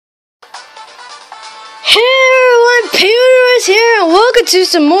Hey everyone, Pewter is here and welcome to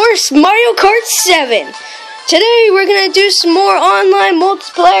some more Mario Kart 7. Today we're going to do some more online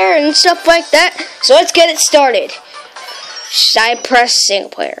multiplayer and stuff like that. So let's get it started. Should I press single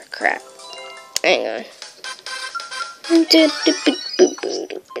player? Crap. Hang on.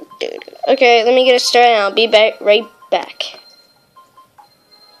 Okay, let me get it started and I'll be right back.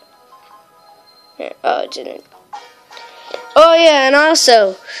 Oh, it didn't. Oh yeah, and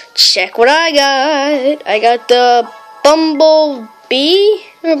also, check what I got. I got the Bumble Bee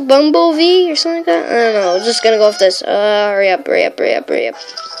or Bumble V or something like that. I don't know. I'm just gonna go with this. Hurry up.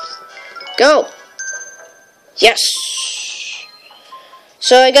 Go. Yes.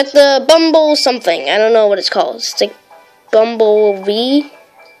 So I got the Bumble something. I don't know what it's called. It's like Bumble V.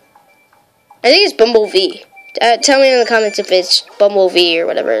 I think it's Bumble V. Tell me in the comments if it's Bumble V or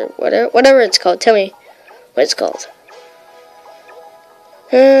whatever it's called. Tell me what it's called.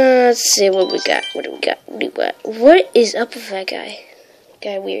 Let's see what we got. What is up with that guy?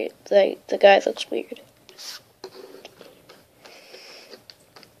 Guy weird. The guy looks weird.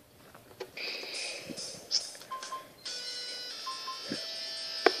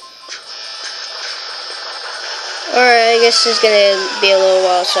 Alright, I guess it's gonna be a little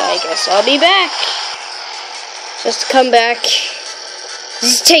while, so I guess I'll be back. Just to come back. This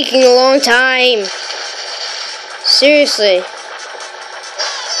is taking a long time. Seriously.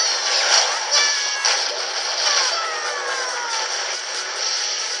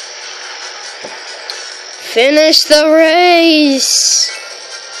 Finish the race.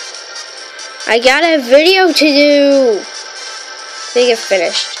 I got a video to do. I think it's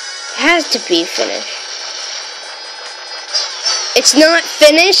finished. It has to be finished. It's not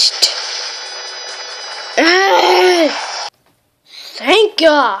finished. Thank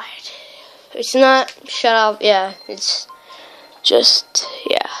God. It's not. Shut up. Yeah, it's just.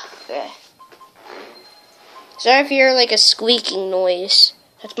 Yeah. Okay. Sorry if you hear like a squeaking noise.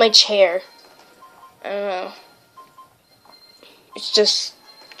 That's my chair. I don't know. It's just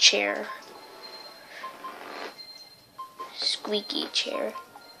chair. Squeaky chair.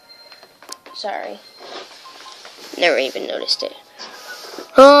 Sorry. Never even noticed it.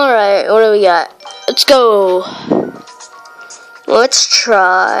 Alright, what do we got? Let's go. Let's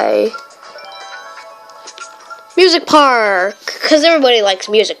try Music Park. Because everybody likes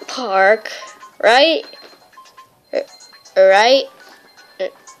Music Park. Right? Right?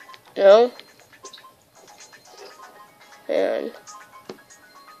 No? And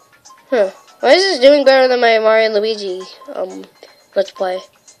why is this doing better than my Mario and Luigi Let's Play?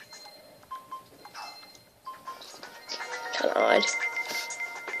 Kinda odd.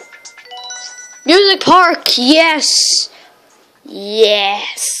 Music Park, yes!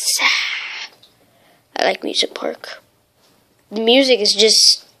 Yes! I like Music Park. The music is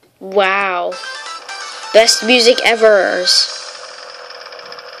just wow. Best music ever.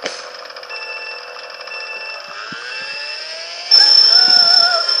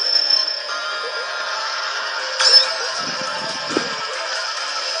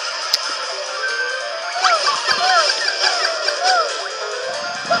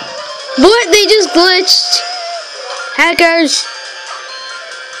 What? They just glitched. Hackers.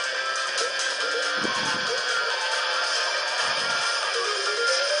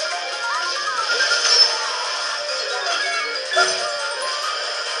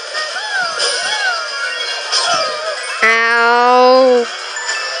 Ow.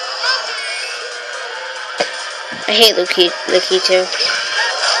 I hate Luigi.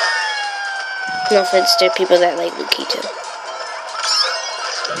 No offense to people that like Luigi.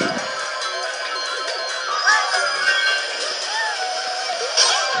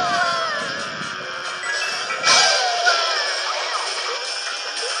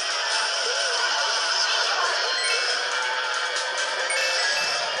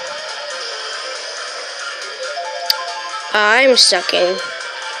 I'm sucking.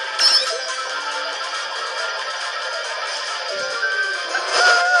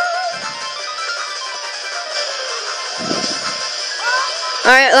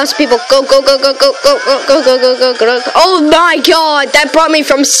 Alright, lots of people. Go. Oh my God, that brought me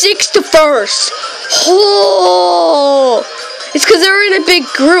from 6th to 1st. Oh, it's because they were in a big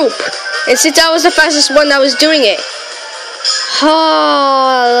group. And since I was the fastest one that was doing it.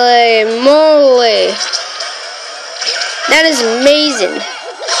 Holy moly. That is amazing.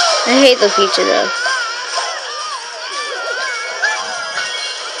 I hate the feature though.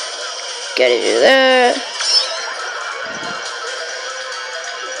 Gotta do that.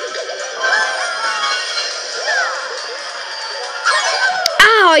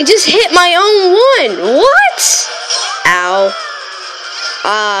 Ow, I just hit my own one. What? Ow.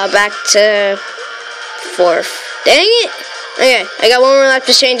 Back to 4th. Dang it! Okay, I got one more lap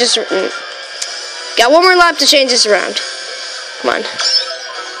to change this. Got one more lap to change this around. Come on.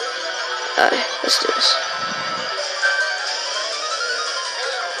 Let's do this.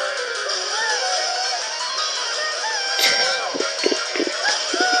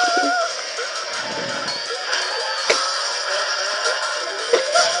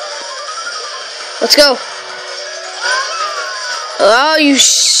 Let's go. Oh, you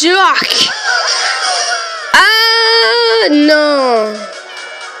suck. Ah, no.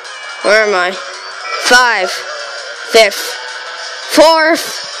 Where am I? 5, 5th, 4th.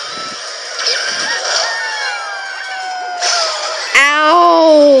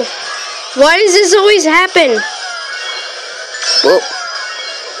 Ow. Why does this always happen? Boop.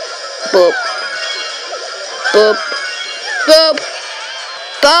 Boop. Boop. Boop.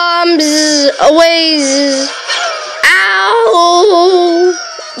 Bombs away. Ow!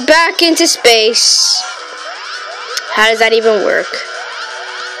 Back into space. How does that even work?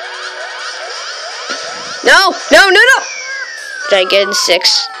 No! No, no, no! Did I get in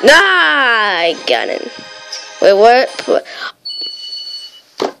 6? Nah, I got in. Wait, what?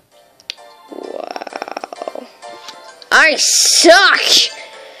 Wow. I suck!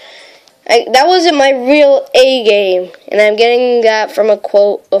 That wasn't my real A game, and I'm getting that from a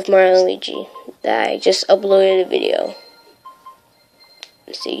quote of Mario Luigi that I just uploaded a video.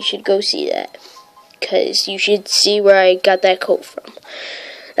 So you should go see that, because you should see where I got that quote from.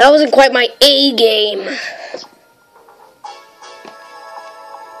 That wasn't quite my A game.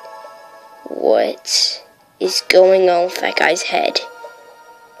 What is going on with that guy's head?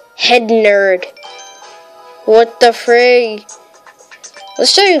 Head nerd. What the frig?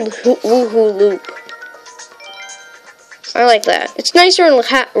 Let's try Woohoo Loop. I like that. It's nicer and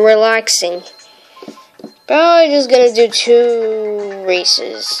relaxing. Probably just gonna do 2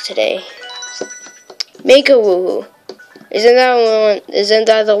 races today. Make a Woohoo. Isn't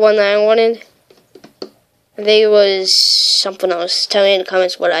that the one that I wanted? I think it was something else. Tell me in the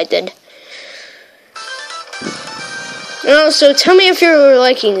comments what I did. And also, tell me if you're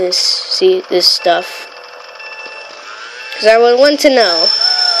liking this stuff. Because I would want to know.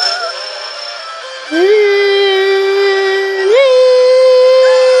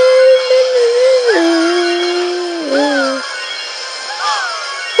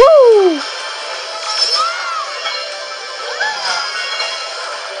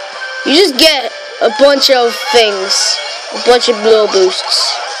 You just get a bunch of things. A bunch of blow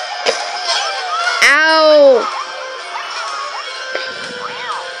boosts. Ow!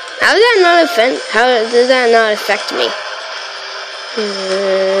 How does that not affect me? I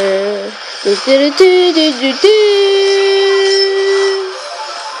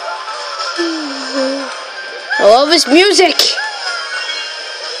love this music.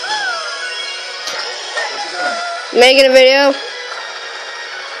 Making a video.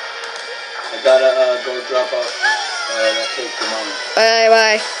 I gotta go drop off that cake for mom. Bye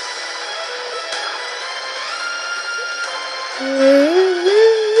bye.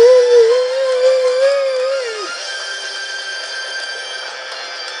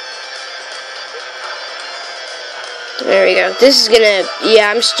 There we go. This is gonna, yeah,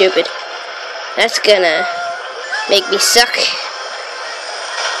 I'm stupid. That's gonna make me suck.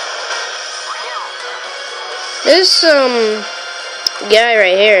 This, guy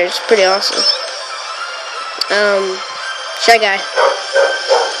right here is pretty awesome. Shy guy.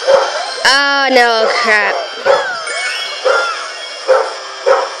 Oh, no, crap.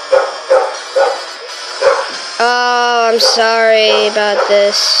 Oh, I'm sorry about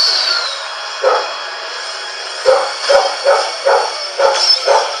this.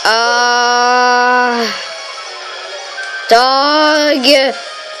 Dog.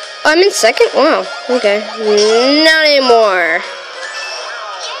 I'm in 2nd? Wow, okay. Not anymore.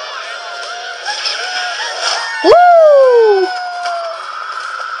 Woo!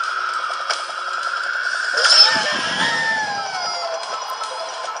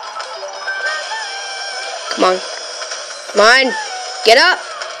 Come on. Come on. Get up.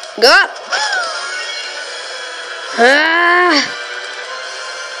 Go up. Ah.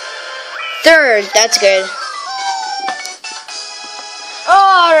 3rd. That's good.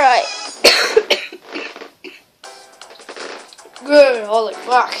 Alright. Good. Holy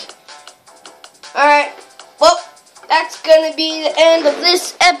fuck. Alright. Well, that's gonna be the end of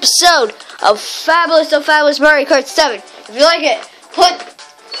this episode of Fabulous Mario Kart 7. If you like it,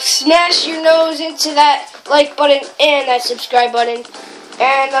 smash your nose into that like button and that subscribe button.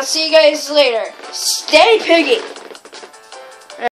 And I'll see you guys later. Stay piggy.